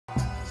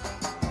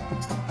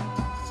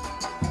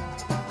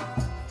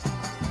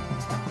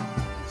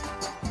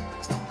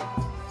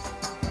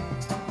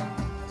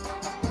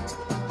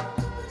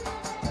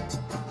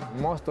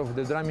most of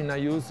the drumming I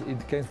use,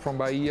 it came from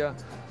Bahia,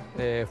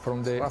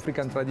 from the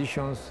African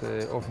traditions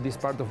of this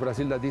part of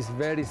Brazil that is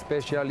very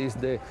special. Is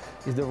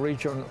the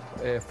region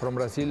from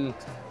Brazil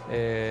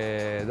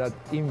that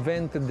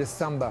invented the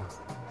samba,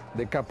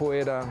 the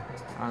capoeira,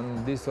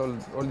 and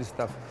all this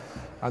stuff,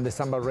 and the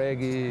samba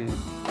reggae.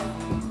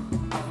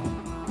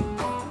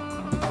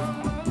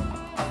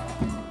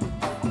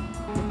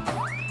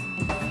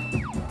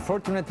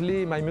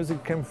 Fortunately, my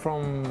music came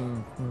from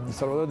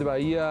Salvador de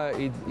Bahia.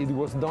 It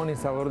was done in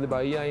Salvador de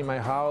Bahia, in my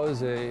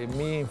house,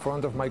 me in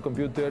front of my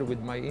computer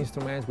with my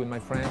instruments, with my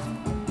friends.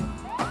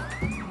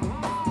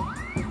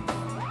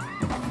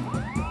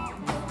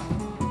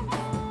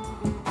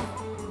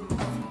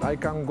 I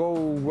can go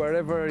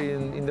wherever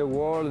in the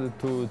world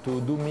to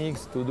do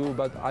mix,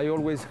 but I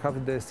always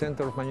have the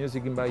center of my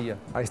music in Bahia.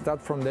 I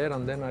start from there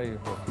and then I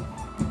go.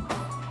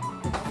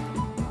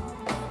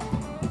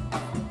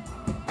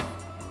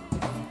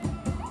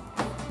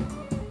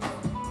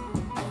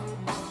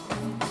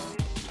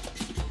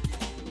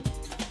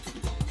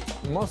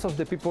 Most of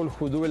the people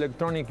who do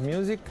electronic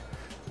music,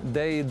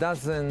 they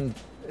doesn't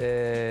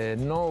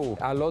know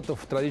a lot of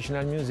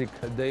traditional music.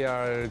 They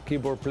are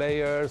keyboard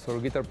players or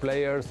guitar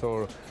players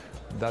or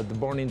that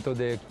born into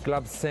the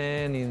club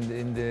scene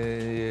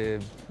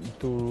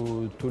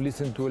to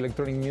listen to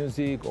electronic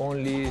music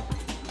only.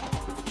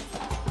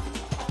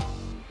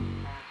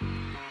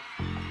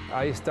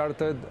 I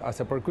started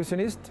as a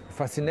percussionist,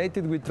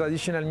 fascinated with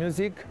traditional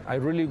music. I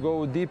really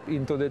go deep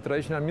into the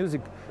traditional music.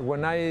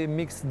 When I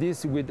mix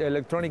this with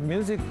electronic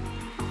music,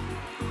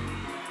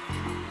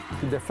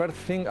 the first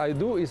thing I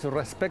do is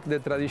respect the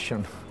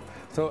tradition.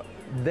 So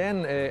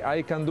then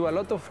I can do a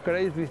lot of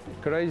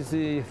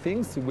crazy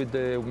things with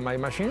my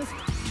machines.